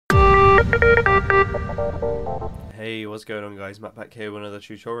Hey, what's going on guys, Matt back here with another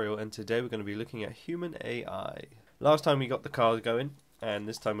tutorial, and today we're going to be looking at human AI. Last time we got the cars going, and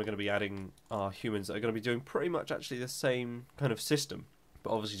this time we're going to be adding our humans that are going to be doing pretty much actually the same kind of system,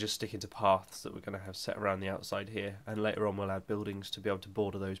 but obviously just sticking to paths that we're going to have set around the outside here, and later on we'll add buildings to be able to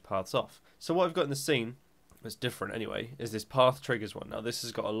border those paths off. So what I've got in the scene, that's different anyway, is this path triggers one. Now this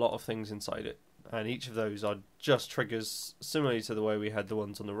has got a lot of things inside it, and each of those are just triggers similarly to the way we had the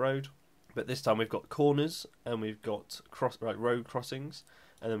ones on the road. But this time we've got corners and we've got road crossings,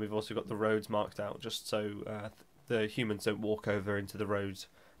 and then we've also got the roads marked out just so the humans don't walk over into the roads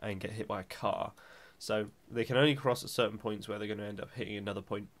and get hit by a car. So they can only cross at certain points where they're going to end up hitting another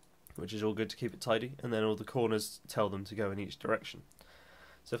point, which is all good to keep it tidy, and then all the corners tell them to go in each direction.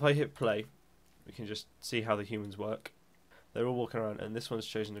 So if I hit play, we can just see how the humans work. They're all walking around, and this one's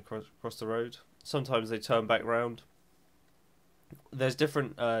chosen to cross the road. Sometimes they turn back round. There's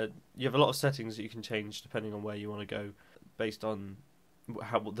different, you have a lot of settings that you can change depending on where you want to go, based on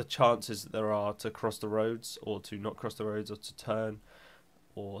how the chances that there are to cross the roads, or to not cross the roads, or to turn,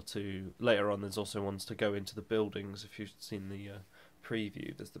 or to, later on there's also ones to go into the buildings. If you've seen the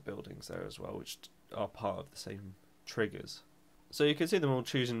preview, there's the buildings there as well, which are part of the same triggers. So you can see them all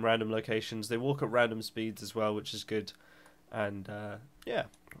choosing random locations. They walk at random speeds as well, which is good. And yeah,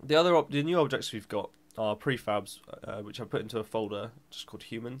 the new objects we've got are prefabs, which I've put into a folder just called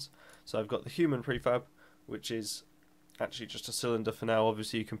humans. So I've got the human prefab, which is actually just a cylinder for now.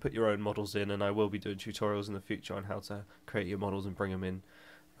 Obviously you can put your own models in, and I will be doing tutorials in the future on how to create your models and bring them in,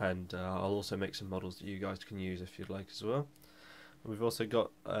 and I'll also make some models that you guys can use if you'd like as well. We've also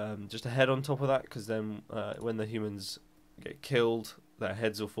got just a head on top of that, because then when the humans get killed, their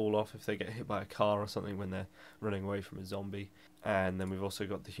heads will fall off if they get hit by a car or something when they're running away from a zombie. And then we've also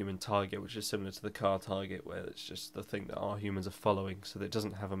got the human target, which is similar to the car target, where it's just the thing that our humans are following, so that it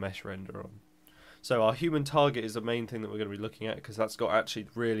doesn't have a mesh render on. So our human target is the main thing that we're going to be looking at, because that's got actually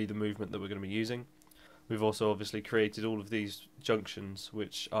really the movement that we're going to be using. We've also obviously created all of these junctions,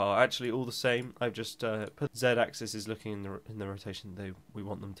 which are actually all the same. I've just put Z-axis is looking in the rotation we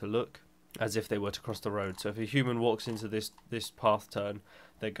want them to look, as if they were to cross the road. So if a human walks into this path turn,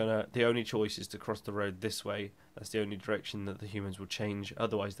 the only choice is to cross the road this way. That's the only direction that the humans will change,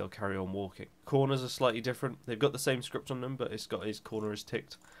 otherwise they'll carry on walking. Corners are slightly different. They've got the same script on them, but it's got its corner is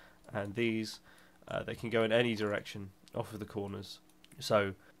ticked, and these they can go in any direction off of the corners.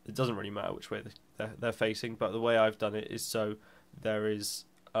 So it doesn't really matter which way they're facing, but the way I've done it is so there is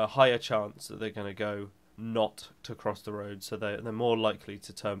a higher chance that they're going to go not to cross the road, so they're more likely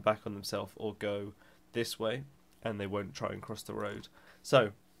to turn back on themselves or go this way, and they won't try and cross the road.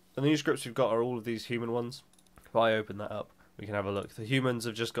 So the new scripts we've got are all of these human ones. If I open that up, we can have a look. The humans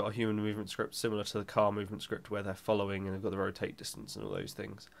have just got a human movement script similar to the car movement script, where they're following and they've got the rotate distance and all those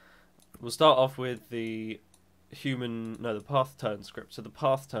things. We'll start off with the path turn script. So the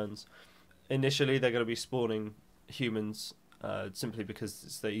path turns, initially they're going to be spawning humans, simply because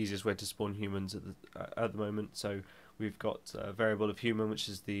it's the easiest way to spawn humans at the moment. So we've got a variable of human, which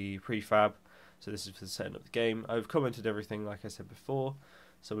is the prefab. So this is for setting up the game. I've commented everything like I said before.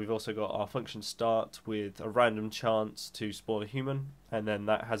 So we've also got our function start with a random chance to spawn a human, and then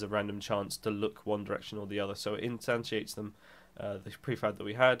that has a random chance to look one direction or the other. So it instantiates them, the prefab that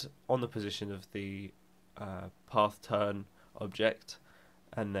we had, on the position of the path turn object,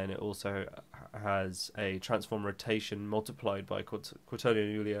 and then it also has a transform rotation multiplied by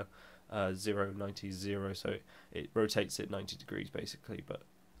quaternion Julia 0, 90, 0, so it rotates it 90 degrees basically,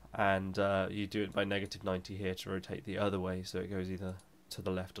 and you do it by -90 here to rotate the other way, so it goes either to the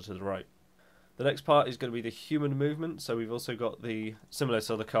left or to the right. The next part is going to be the human movement. So we've also got the, similar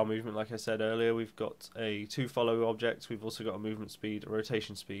to the car movement like I said earlier, we've got a to follow object, we've also got a movement speed, a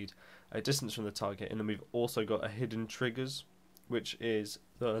rotation speed, a distance from the target, and then we've also got a hidden triggers, which is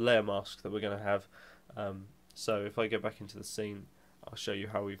the layer mask that we're going to have. So if I go back into the scene, I'll show you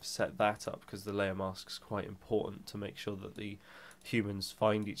how we've set that up, because the layer mask is quite important to make sure that the humans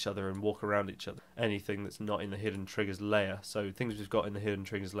find each other and walk around each other. Anything that's not in the hidden triggers layer, so things we've got in the hidden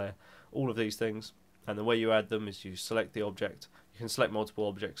triggers layer, all of these things, and the way you add them is you select the object. You can select multiple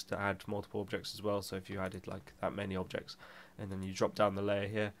objects to add multiple objects as well, so if you added like that many objects, and then you drop down the layer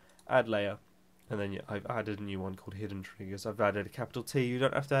here, add layer, and then I've added a new one called hidden triggers. I've added a capital T. You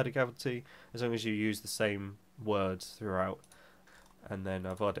don't have to add a capital T as long as you use the same words throughout. And then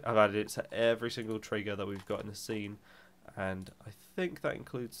I've added it to every single trigger that we've got in the scene, and I think that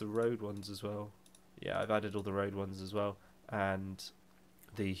includes the road ones as well. Yeah, I've added all the road ones as well, and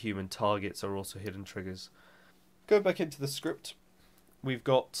the human targets are also hidden triggers. Go back into the script. We've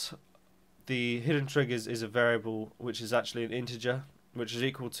got the hidden triggers is a variable which is actually an integer, which is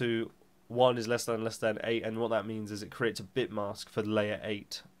equal to 1 is less than 8, and what that means is it creates a bit mask for layer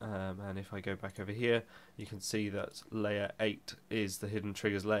 8. And if I go back over here, you can see that layer 8 is the hidden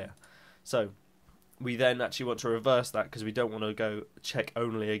triggers layer. So we then actually want to reverse that, because we don't want to go check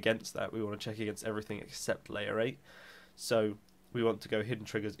only against that. We want to check against everything except layer 8. So we want to go hidden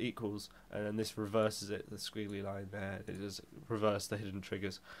triggers equals, and then this reverses it, the squiggly line there. It does reverse the hidden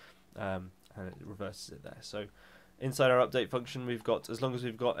triggers, and it reverses it there. So inside our update function, we've got, as long as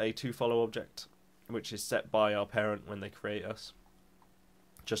we've got a toFollow object, which is set by our parent when they create us,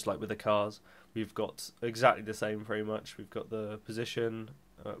 just like with the cars, we've got exactly the same pretty much. We've got the position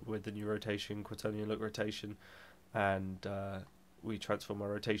with the new rotation, quaternion look rotation, and we transform our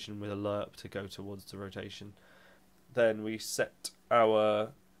rotation with a lerp to go towards the rotation. Then we set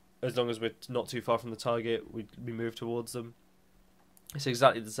our, as long as we're not too far from the target, we move towards them. It's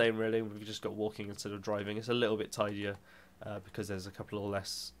exactly the same really, we've just got walking instead of driving. It's a little bit tidier because there's a couple of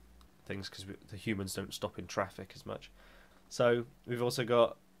less things, because the humans don't stop in traffic as much. So we've also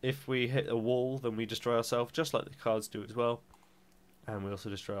got, if we hit a wall, then we destroy ourselves, just like the cars do as well. And we also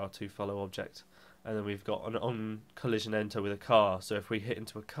destroy our toFollow object. And then we've got an on collision enter with a car. So if we hit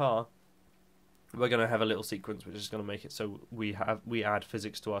into a car, we're going to have a little sequence which is going to make it so we add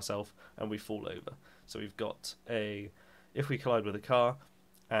physics to ourselves and we fall over. So we've got a, if we collide with a car,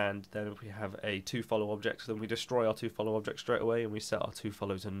 and then if we have a toFollow object, then we destroy our toFollow object straight away, and we set our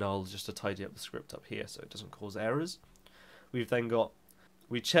toFollow to null just to tidy up the script up here so it doesn't cause errors. We've then got,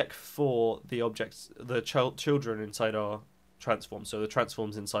 we check for the objects, the children inside our transform, so the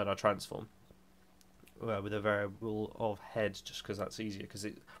transforms inside our transform, with a variable of head, just because that's easier, because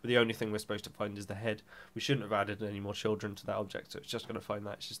the only thing we're supposed to find is the head. We shouldn't have added any more children to that object, so it's just going to find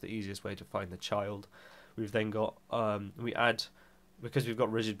that. It's just the easiest way to find the child. We've then got, we add, because we've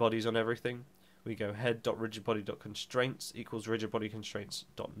got rigid bodies on everything, we go head.rigidbody.constraints equals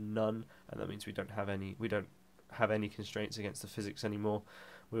rigidbodyconstraints.none, and that means we don't have any constraints against the physics anymore.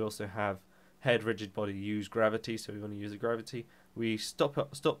 We also have head rigid body use gravity, so we want to use the gravity. We stop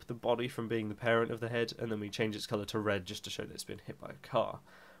the body from being the parent of the head, and then we change its color to red just to show that it's been hit by a car.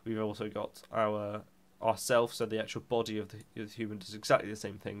 We've also got ourself, so the actual body of the human does exactly the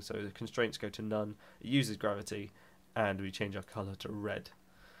same thing, so the constraints go to none, it uses gravity, and we change our color to red.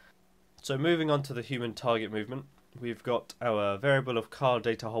 So moving on to the human target movement, we've got our variable of car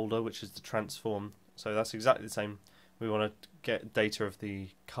data holder, which is the transform. So that's exactly the same. We want to get data of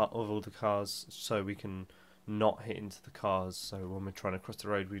all the cars, so we can not hit into the cars. So when we're trying to cross the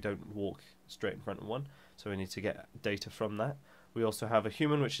road, we don't walk straight in front of one. So we need to get data from that. We also have a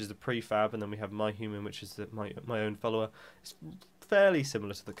human, which is the prefab, and then we have my human, which is my own follower. It's fairly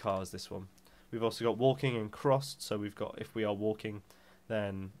similar to the cars, this one. We've also got walking and crossed. So we've got, if we are walking,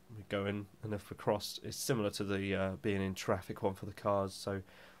 then we go in, and if we're crossed, it's similar to the being in traffic one for the cars. So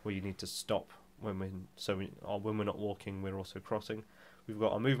where you need to stop when we're not walking, we're also crossing. We've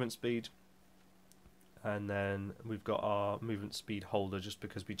got our movement speed, and then we've got our movement speed holder, just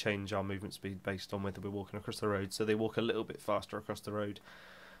because we change our movement speed based on whether we're walking across the road. So they walk a little bit faster across the road,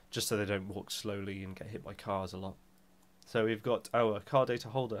 just so they don't walk slowly and get hit by cars a lot. So we've got our car data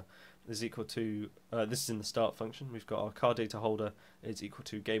holder is equal to, this is in the start function, we've got our car data holder is equal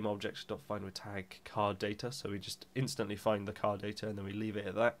to gameObjects.find with tag car data, so we just instantly find the car data and then we leave it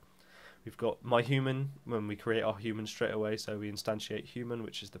at that. We've got my human, when we create our human straight away, so we instantiate human,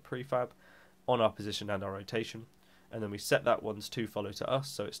 which is the prefab, on our position and our rotation, and then we set that one's toFollow to us,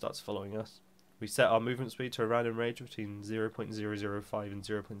 so it starts following us. We set our movement speed to a random range between 0.005 and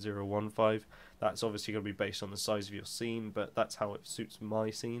 0.015. That's obviously going to be based on the size of your scene, but that's how it suits my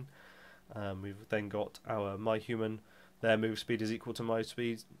scene. We've then got our my human, their move speed is equal to my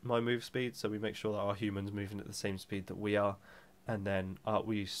move speed, so we make sure that our human's moving at the same speed that we are. And then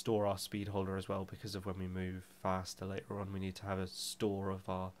we store our speed holder as well, because of when we move faster later on, we need to have a store of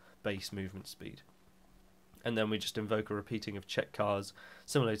our base movement speed. And then we just invoke a repeating of check cars,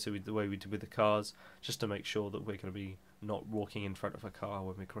 similar to the way we did with the cars, just to make sure that we're going to be not walking in front of a car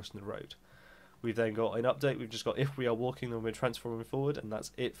when we're crossing the road. We've then got an update, we've just got if we are walking, then we're transforming forward, and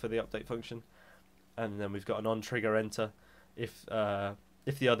that's it for the update function. And then we've got an on trigger enter if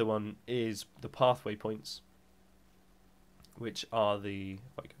the other one is the pathway points, which are if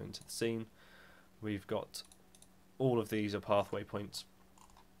I go into the scene, we've got all of these are pathway points,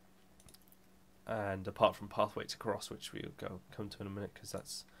 and apart from pathway to cross, which we'll come to in a minute, because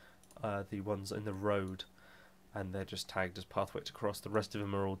that's the ones in the road, and they're just tagged as pathway to cross. The rest of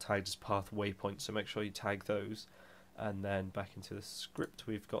them are all tagged as pathway points, so make sure you tag those. And then back into the script,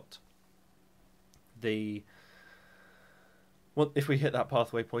 we've got if we hit that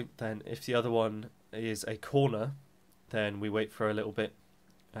pathway point, then if the other one is a corner, then we wait for a little bit,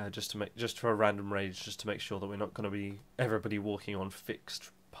 just for a random range, just to make sure that we're not going to be everybody walking on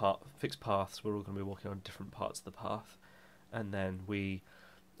fixed paths. We're all going to be walking on different parts of the path, and then we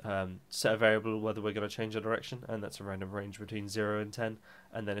set a variable whether we're going to change our direction, and that's a random range between 0 and 10.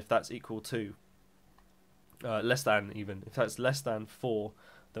 And then if that's equal to less than, even if that's less than 4,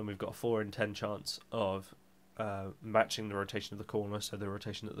 then we've got a 4 in 10 chance of matching the rotation of the corner, so the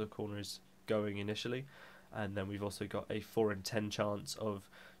rotation that the corner is going initially. And then we've also got a 4 in 10 chance of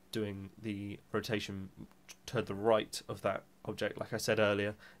doing the rotation to the right of that object. Like I said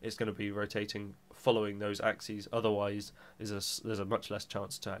earlier, it's going to be rotating following those axes. Otherwise, there's a much less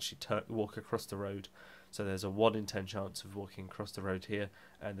chance to actually walk across the road. So there's a 1 in 10 chance of walking across the road here,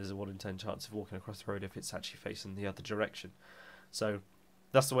 and there's a 1 in 10 chance of walking across the road if it's actually facing the other direction. So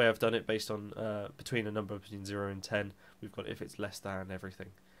that's the way I've done it, based on between a number between 0 and 10. We've got if it's less than everything,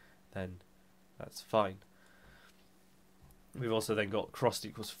 then that's fine. We've also then got crossed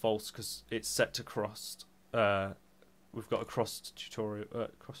equals false because it's set to crossed. We've got a crossed tutorial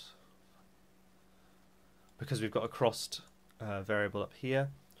because we've got a crossed variable up here,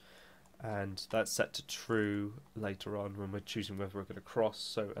 and that's set to true later on when we're choosing whether we're going to cross.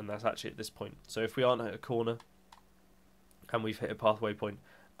 So, and that's actually at this point. So if we aren't at a corner and we've hit a pathway point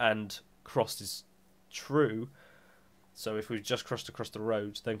and crossed is true, so if we've just crossed across the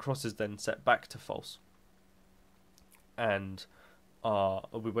road, then cross is then set back to false. And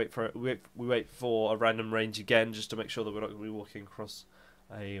we wait for a random range again, just to make sure that we're not going to be walking across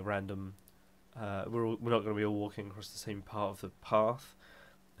a random. We're not going to be all walking across the same part of the path,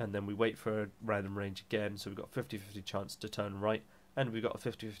 and then we wait for a random range again. So we've got a 50-50 chance to turn right, and we've got a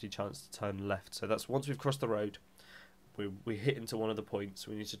 50-50 chance to turn left. So that's once we've crossed the road, we hit into one of the points.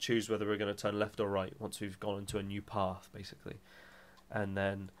 We need to choose whether we're going to turn left or right once we've gone into a new path, basically. And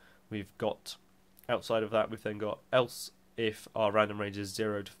then we've got, outside of that, we've then got else if our random range is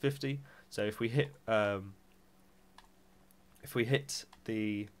 0 to 50. So if we hit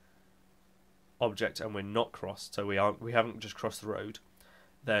the object and we're not crossed, so we haven't just crossed the road,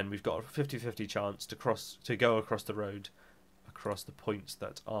 then we've got a 50-50 chance to go across the road, across the points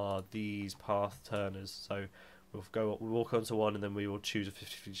that are these path turners. So we'll walk onto one, and then we will choose a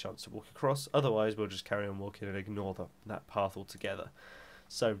 50-50 chance to walk across. Otherwise, we'll just carry on walking and ignore that path altogether.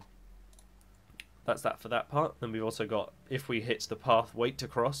 So that's that for that part. Then we've also got, if we hit the path wait to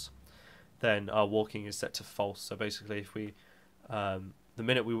cross, then our walking is set to false. So basically, if we the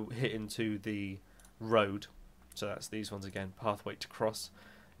minute we hit into the road, so that's these ones again, path wait to cross,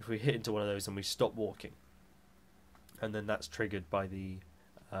 if we hit into one of those, then we stop walking, and then that's triggered by the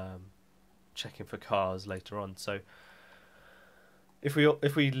checking for cars later on. So if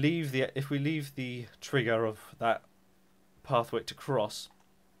we leave the trigger of that path wait to cross,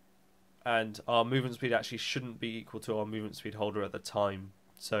 and our movement speed actually shouldn't be equal to our movement speed holder at the time,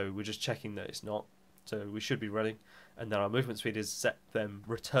 so we're just checking that it's not, so we should be running, and then our movement speed is set, then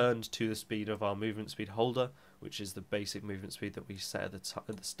returned to the speed of our movement speed holder, which is the basic movement speed that we set at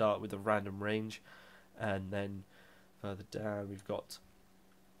the start with a random range. And then further down we've got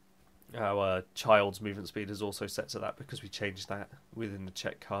our child's movement speed is also set to that, because we changed that within the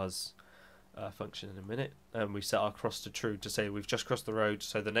check cars function in a minute, and we set our cross to true to say we've just crossed the road.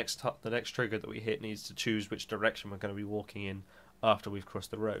 So the next trigger that we hit needs to choose which direction we're going to be walking in after we've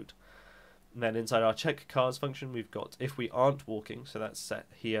crossed the road. And then inside our check cars function, we've got if we aren't walking, so that's set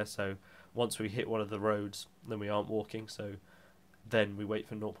here. So once we hit one of the roads, then we aren't walking. So then we wait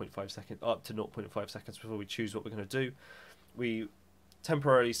for 0.5 seconds, up to 0.5 seconds before we choose what we're going to do. We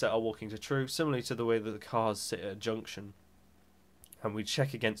temporarily set our walking to true, similarly to the way that the cars sit at a junction, and we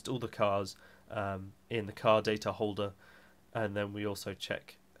check against all the cars in the car data holder, and then we also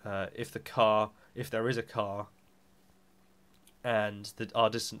check if there is a car, and our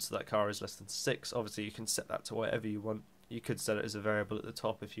distance to that car is less than 6. Obviously, you can set that to whatever you want. You could set it as a variable at the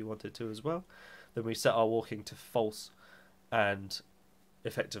top if you wanted to as well. Then we set our walking to false, and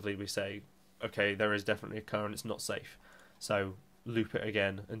effectively we say, okay, there is definitely a car and it's not safe. So loop it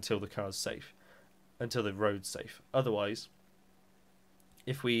again until the car's safe, until the road's safe. Otherwise,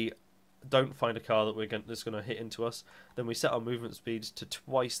 if we don't find a car that's going to hit into us, then we set our movement speed to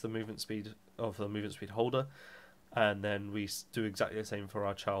twice the movement speed of the movement speed holder, and then we do exactly the same for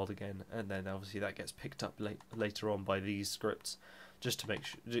our child again, and then obviously that gets picked up later on by these scripts, just to make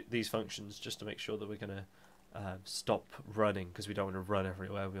these functions, just to make sure that we're going to stop running, because we don't want to run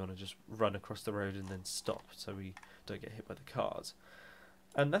everywhere. We want to just run across the road and then stop, so we don't get hit by the cars.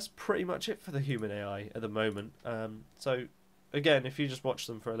 And that's pretty much it for the human AI at the moment. So again, if you just watch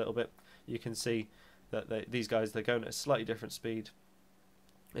them for a little bit, you can see that these guys, they're going at a slightly different speed.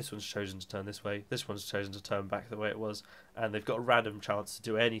 This one's chosen to turn this way. This one's chosen to turn back the way it was. And they've got a random chance to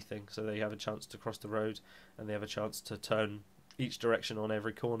do anything. So they have a chance to cross the road, and they have a chance to turn each direction on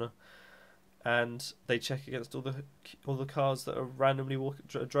every corner. And they check against all the cars that are randomly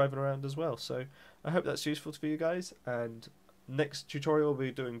driving around as well. So I hope that's useful for you guys. And next tutorial we'll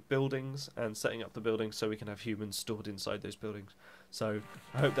be doing buildings and setting up the buildings so we can have humans stored inside those buildings. So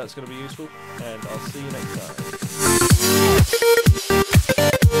I hope that's going to be useful, and I'll see you next time.